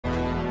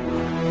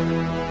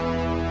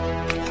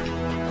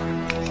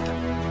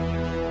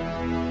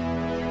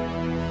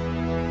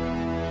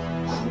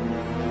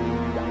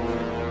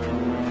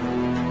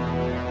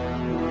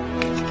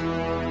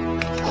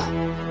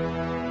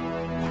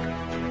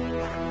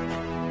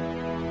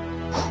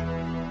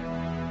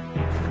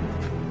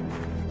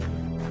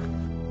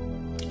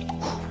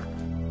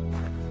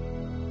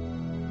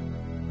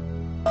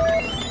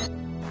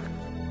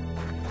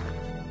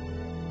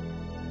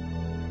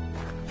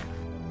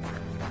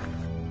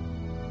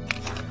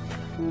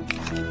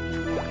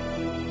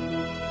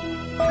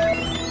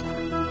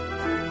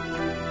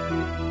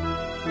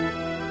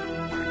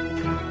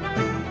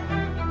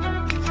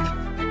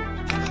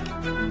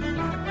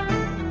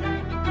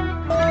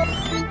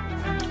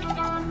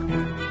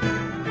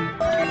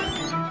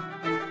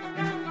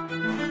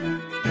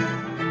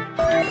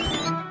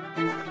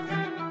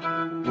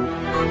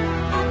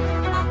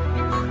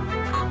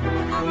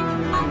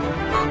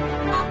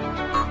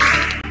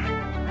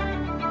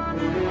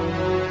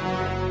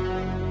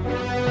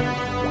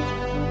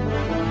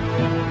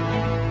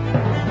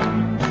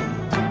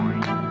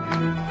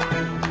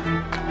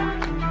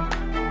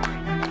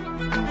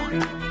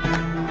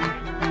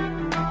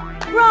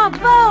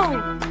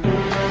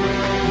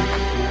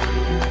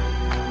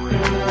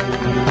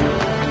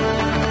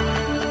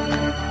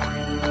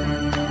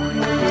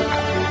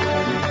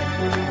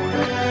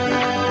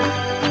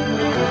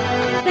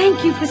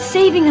Thank you for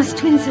saving us,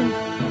 Twinsen.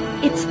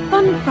 It's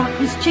FunFrock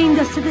who's chained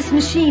us to this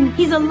machine.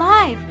 He's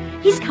alive.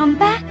 He's come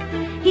back.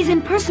 He's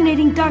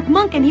impersonating Dark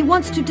Monk and he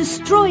wants to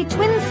destroy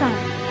Twinsen.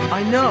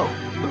 I know,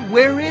 but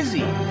where is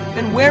he?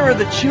 And where are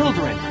the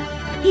children?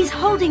 He's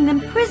holding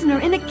them prisoner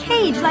in a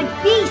cage like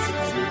beasts.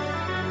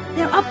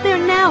 They're up there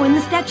now in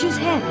the statue's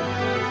head.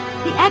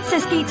 The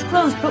access gate's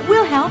closed, but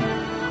we'll help.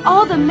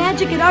 All the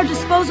magic at our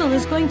disposal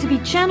is going to be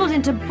channeled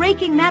into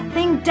breaking that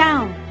thing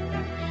down.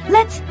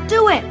 Let's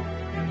do it!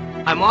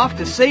 I'm off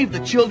to save the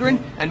children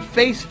and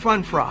face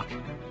FunFrock.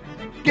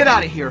 Get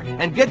out of here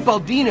and get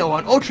Baldino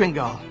on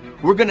Otringal.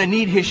 We're gonna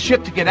need his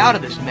ship to get out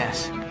of this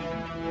mess.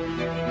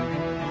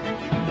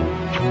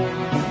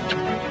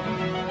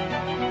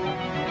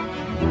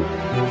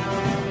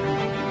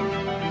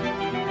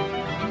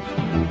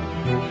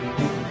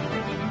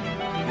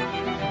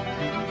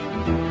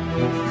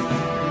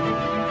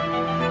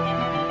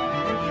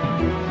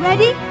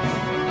 Ready?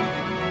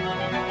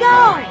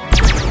 Go!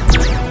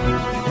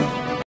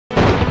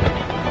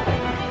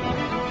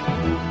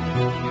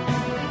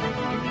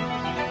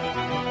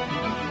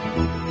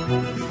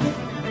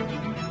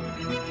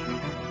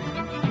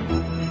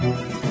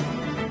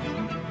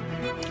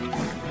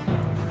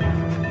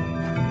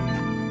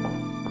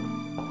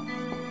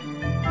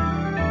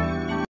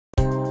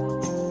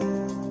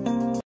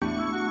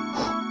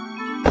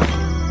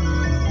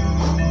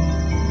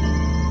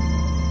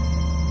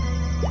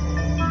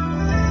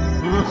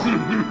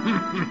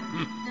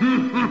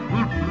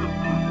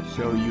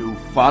 So you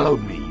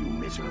followed me, you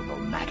miserable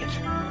maggot.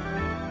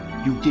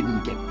 You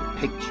didn't get the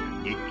picture,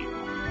 did you?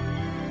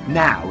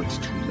 Now it's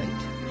too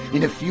late.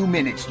 In a few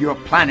minutes, your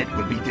planet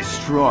will be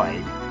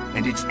destroyed,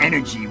 and its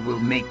energy will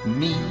make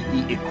me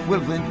the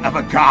equivalent of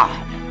a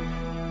god.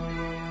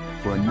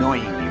 For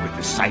annoying me with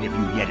the sight of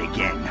you yet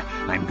again,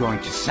 I'm going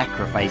to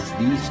sacrifice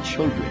these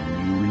children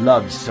you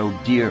love so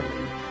dearly,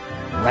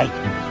 right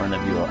in front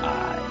of your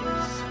eyes.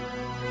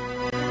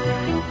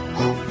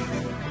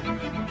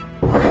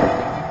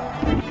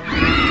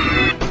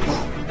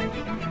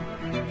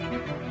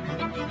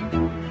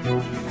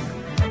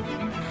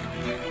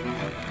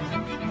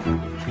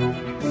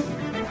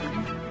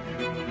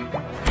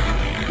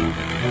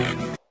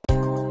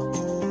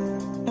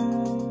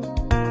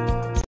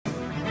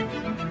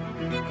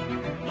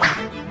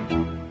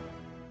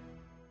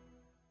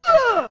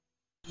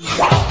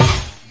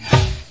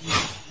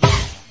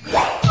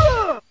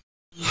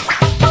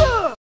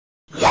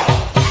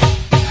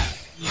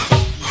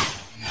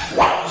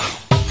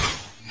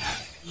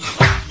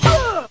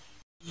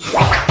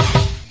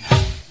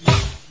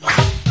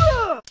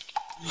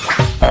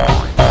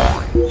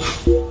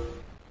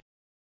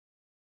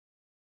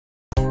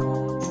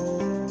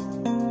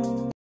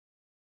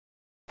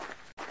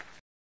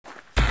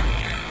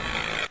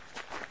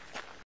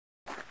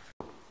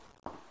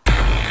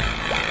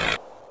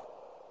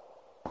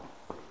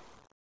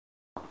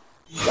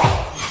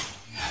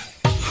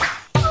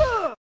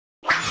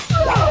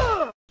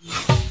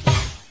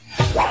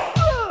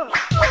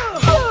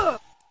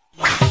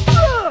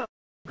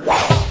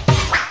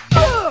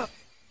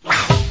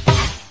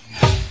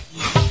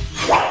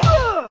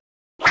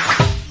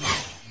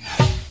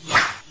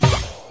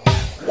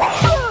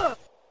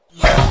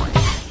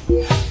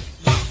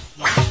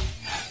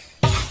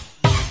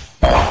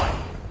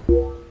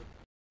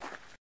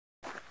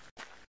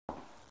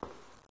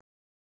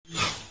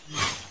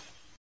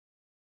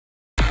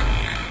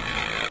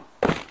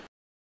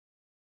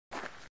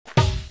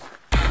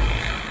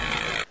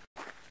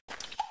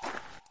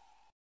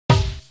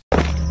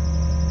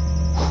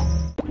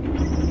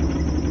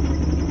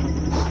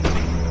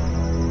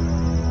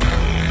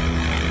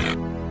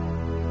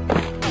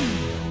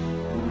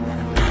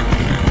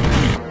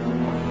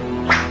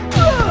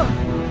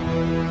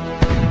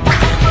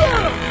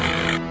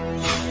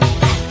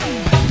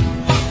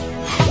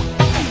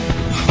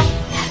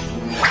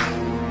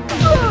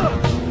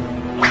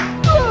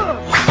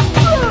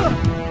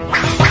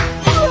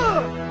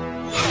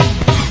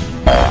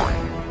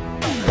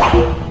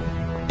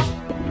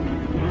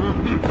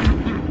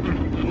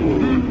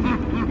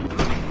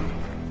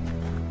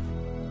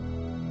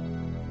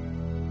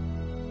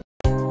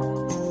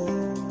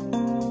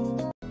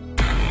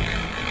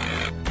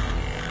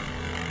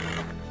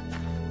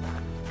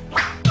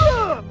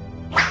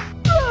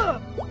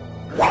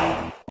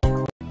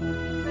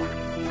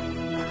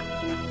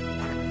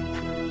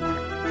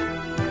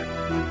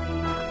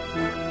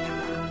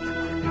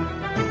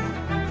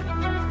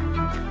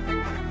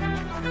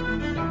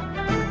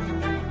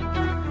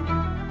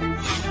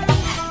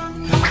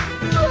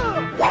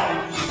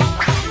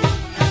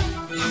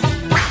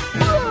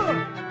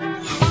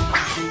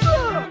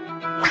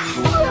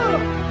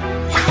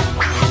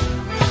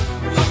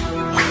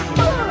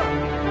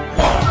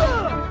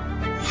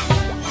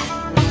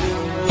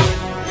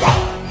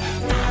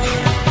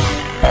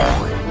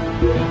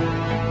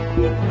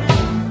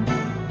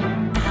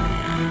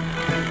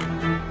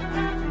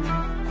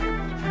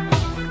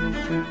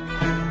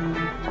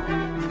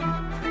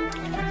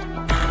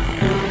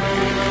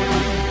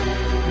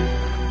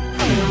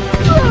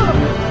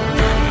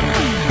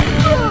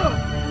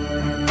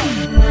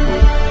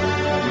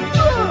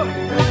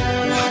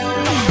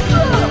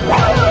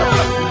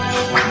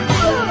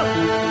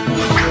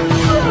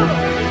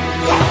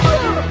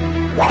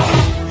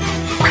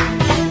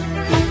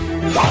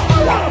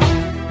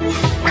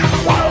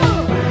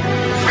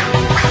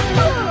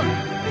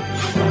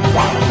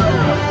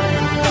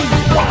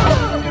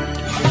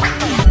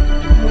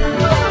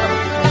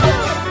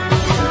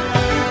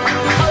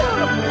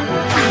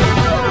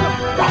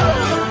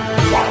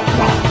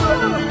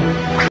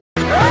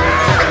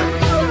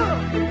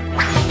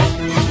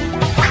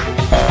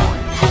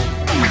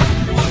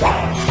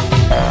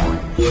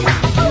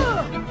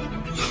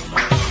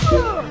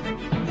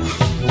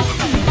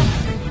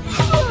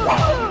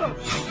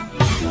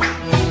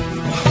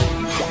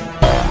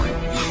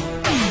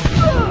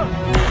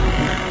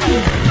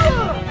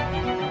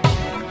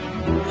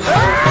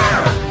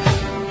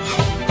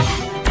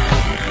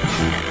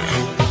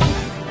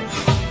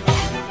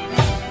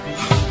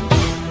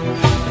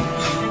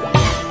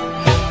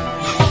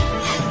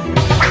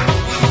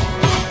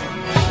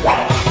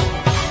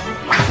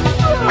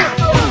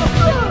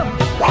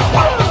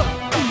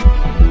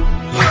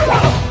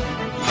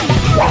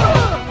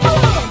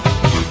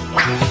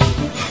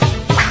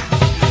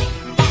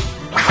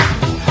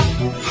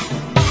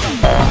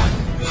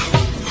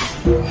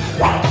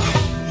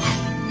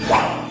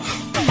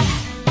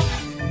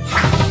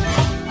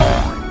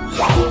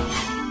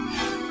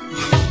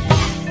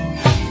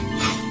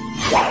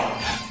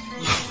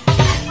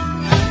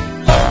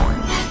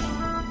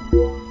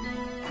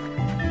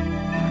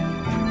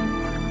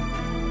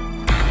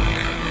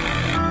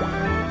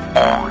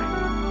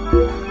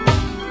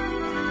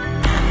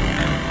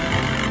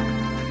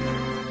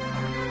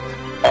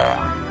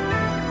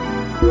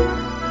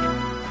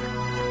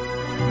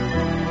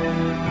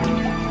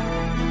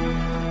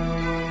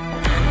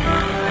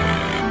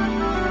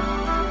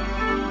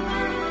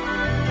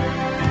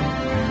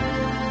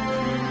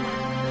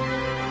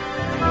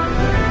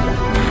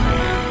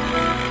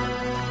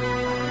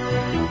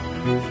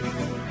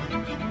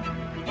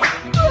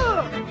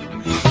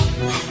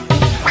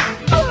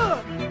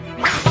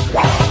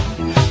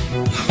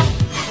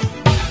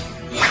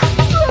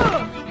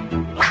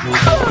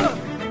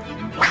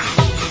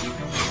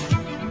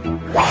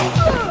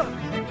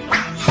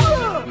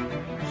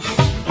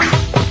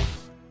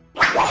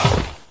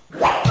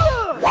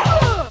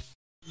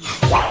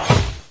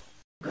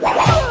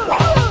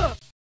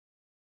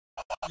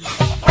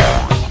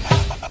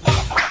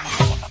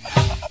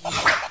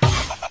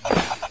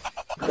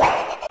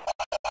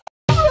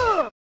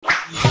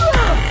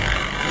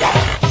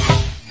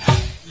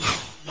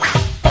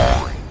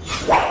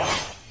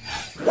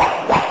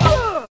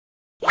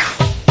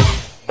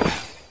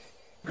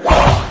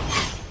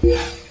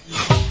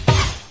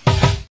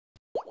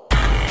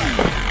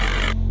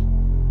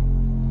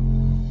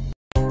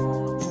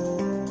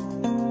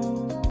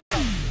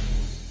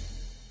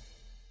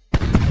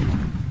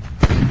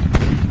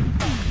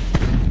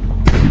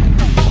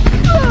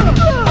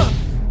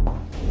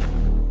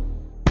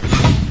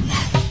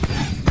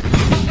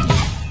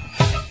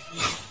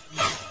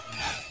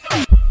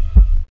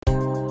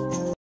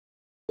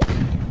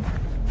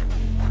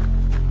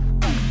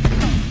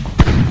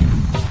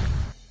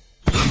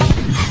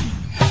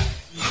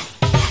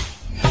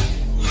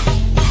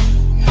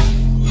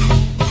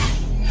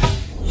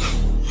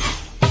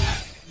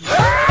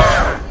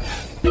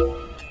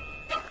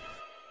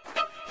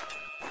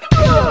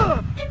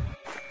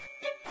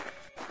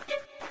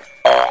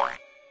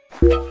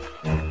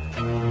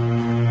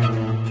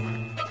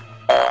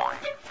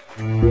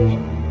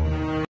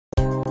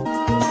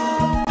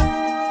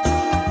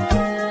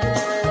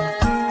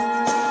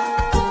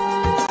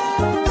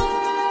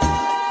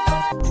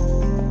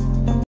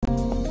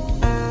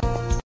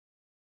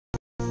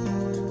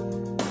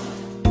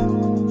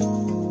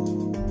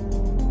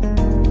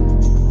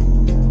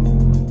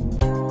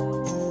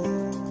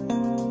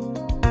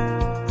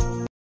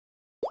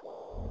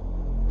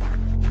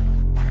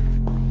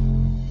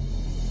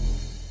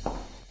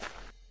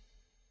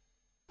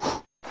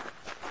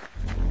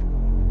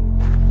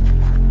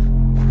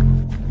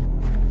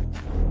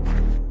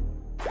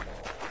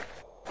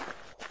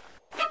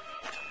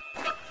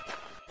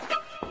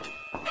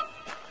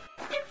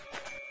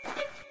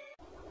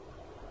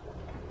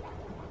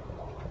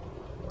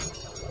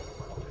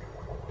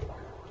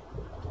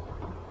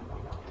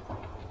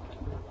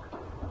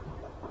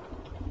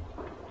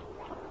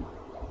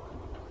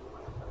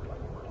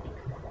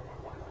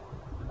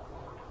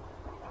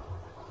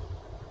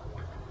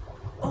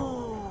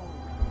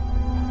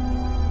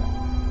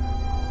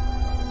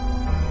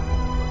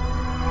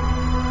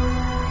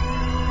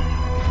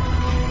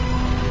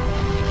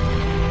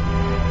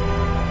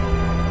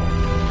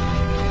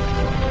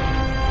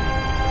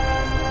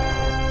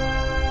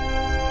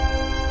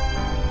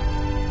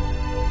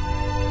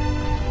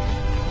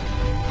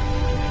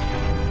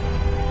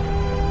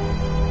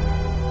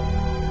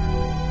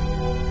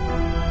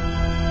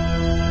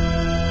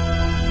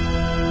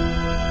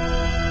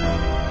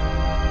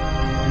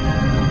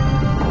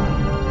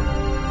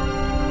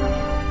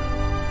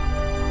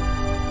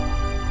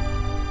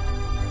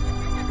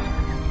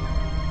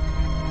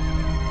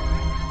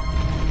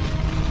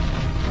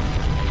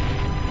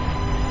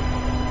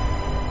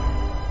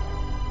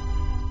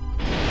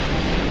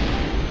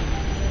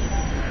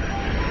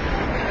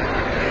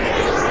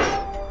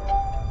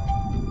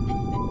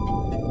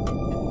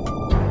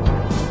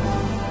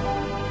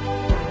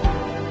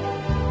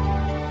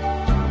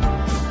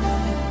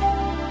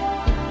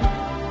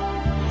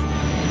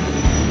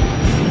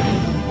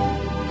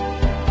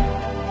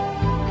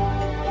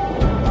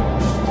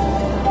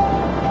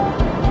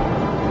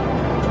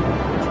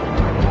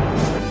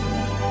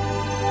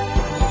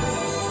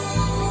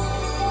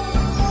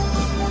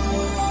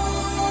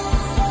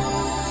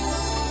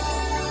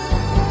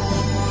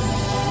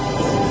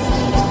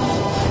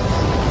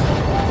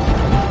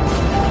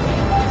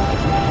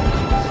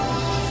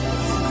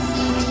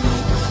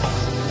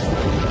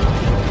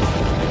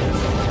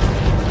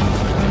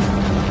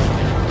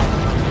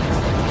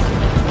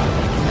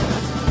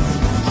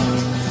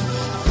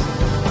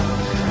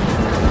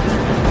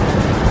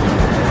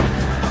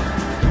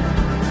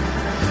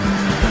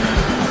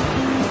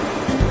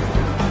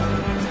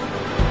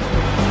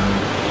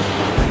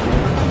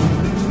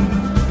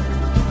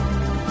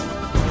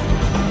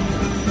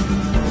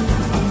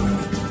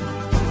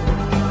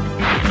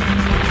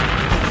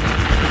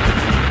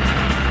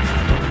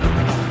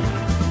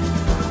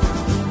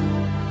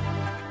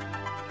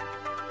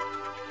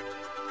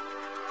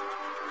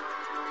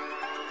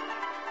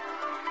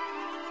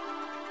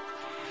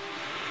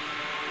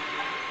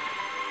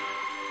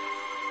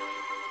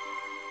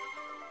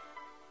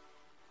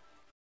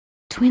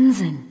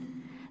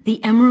 Twinsen,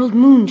 the Emerald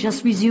Moon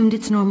just resumed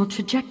its normal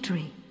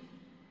trajectory.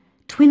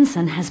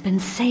 Twinsen has been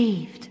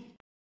saved.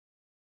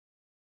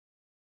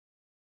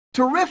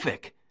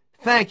 Terrific!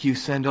 Thank you,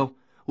 Sendel.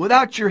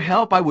 Without your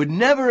help, I would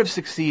never have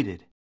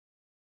succeeded.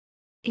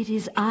 It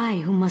is I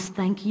who must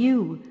thank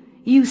you.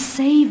 You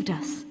saved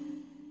us.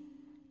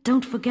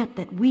 Don't forget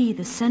that we,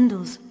 the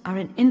Sendels, are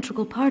an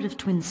integral part of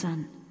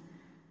Twinsen.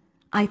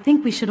 I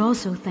think we should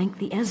also thank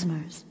the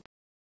Esmers.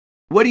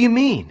 What do you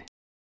mean?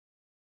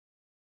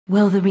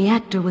 Well, the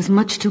reactor was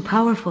much too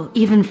powerful,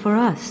 even for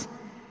us.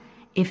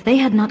 If they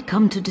had not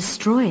come to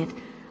destroy it,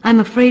 I'm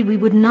afraid we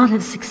would not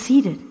have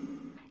succeeded.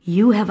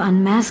 You have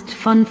unmasked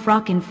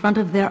FunFrock in front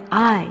of their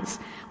eyes,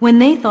 when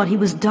they thought he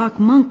was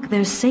Dark Monk,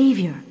 their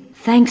savior.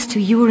 Thanks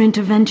to your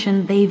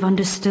intervention, they've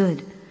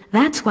understood.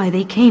 That's why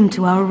they came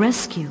to our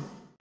rescue.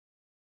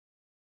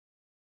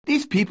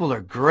 These people are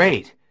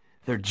great.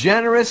 They're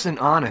generous and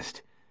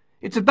honest.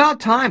 It's about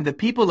time the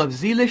people of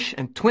Zeelish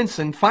and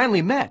Twinsen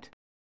finally met.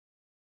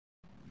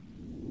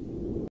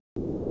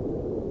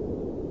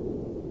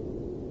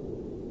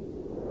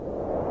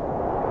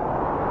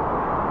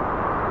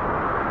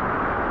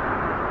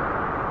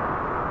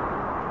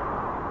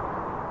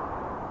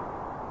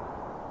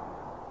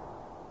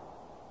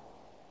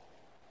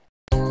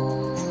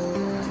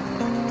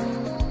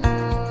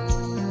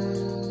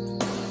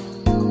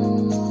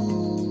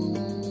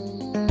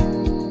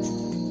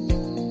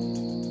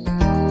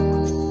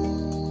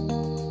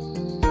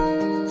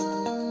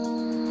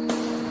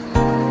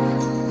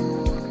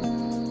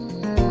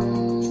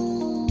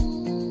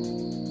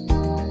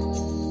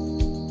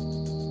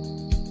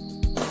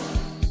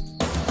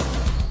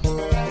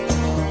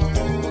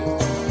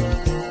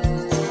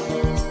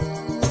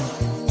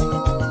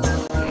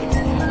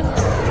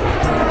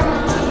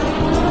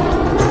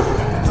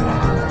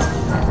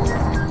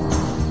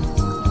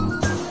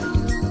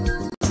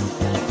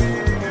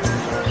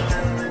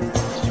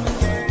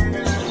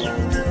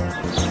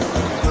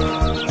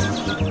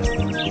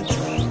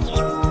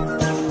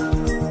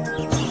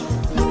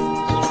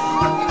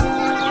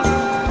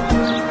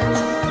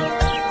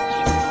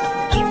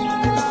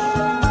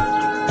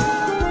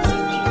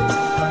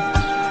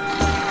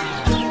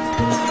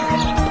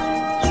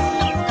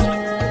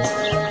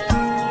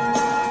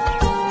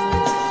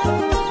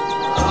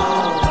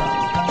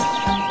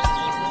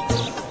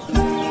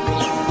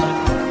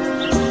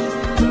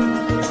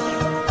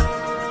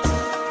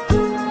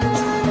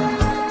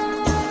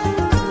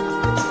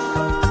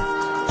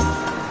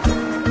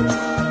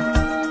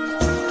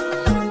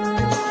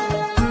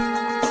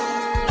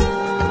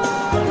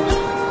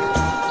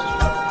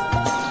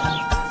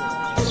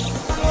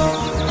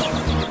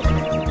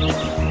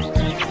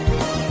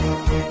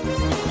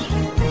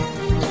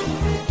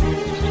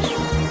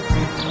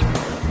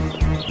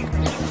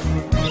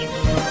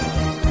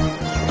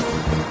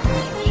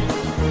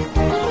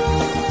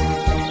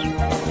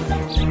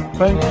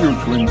 Thank you,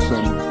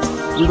 Twinsen.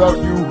 Without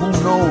you, who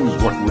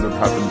knows what would have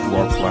happened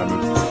to our planet?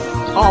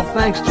 All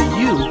thanks to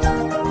you.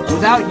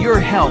 Without your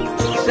help,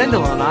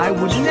 Sendel and I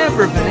would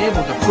never have been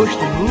able to push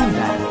the moon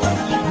back.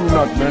 Do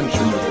not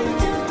mention it.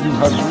 You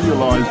have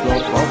realized our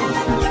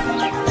prophecy.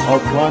 Our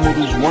planet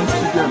is once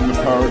again the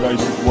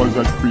paradise it was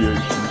at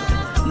creation.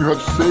 You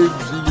have saved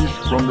Zeelish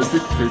from the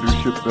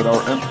dictatorship that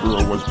our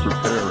Emperor was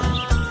preparing.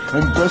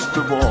 And best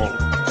of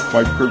all,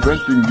 by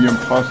preventing the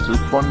imposter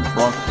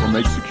FunFrock from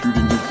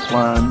executing his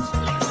plans,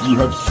 you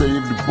have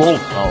saved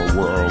both our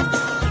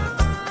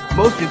worlds.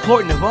 Most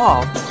important of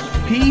all,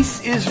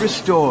 peace is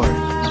restored.